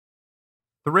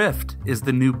Thrift is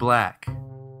the new black.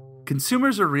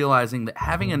 Consumers are realizing that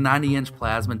having a 90-inch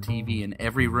plasma TV in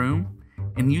every room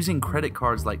and using credit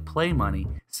cards like Play Money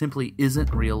simply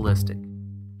isn't realistic.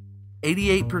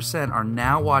 88% are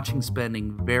now watching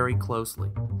spending very closely.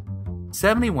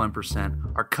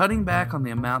 71% are cutting back on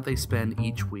the amount they spend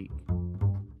each week.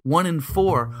 1 in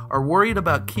 4 are worried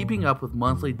about keeping up with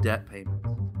monthly debt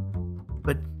payments.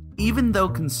 But even though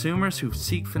consumers who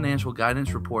seek financial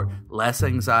guidance report less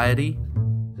anxiety,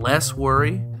 less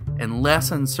worry, and less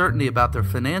uncertainty about their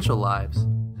financial lives,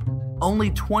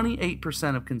 only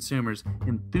 28% of consumers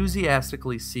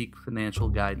enthusiastically seek financial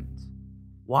guidance.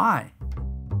 Why?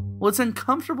 Well, it's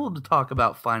uncomfortable to talk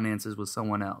about finances with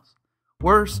someone else.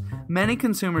 Worse, many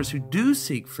consumers who do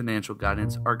seek financial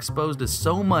guidance are exposed to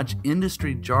so much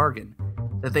industry jargon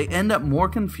that they end up more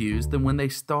confused than when they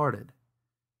started.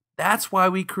 That's why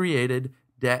we created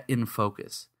Debt in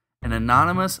Focus, an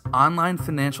anonymous online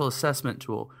financial assessment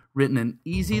tool written in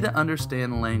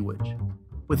easy-to-understand language.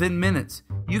 Within minutes,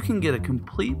 you can get a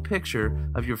complete picture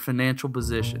of your financial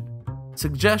position,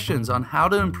 suggestions on how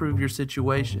to improve your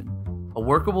situation, a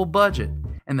workable budget,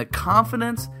 and the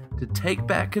confidence to take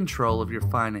back control of your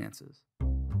finances.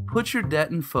 Put your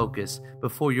debt in focus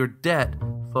before your debt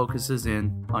focuses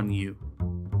in on you.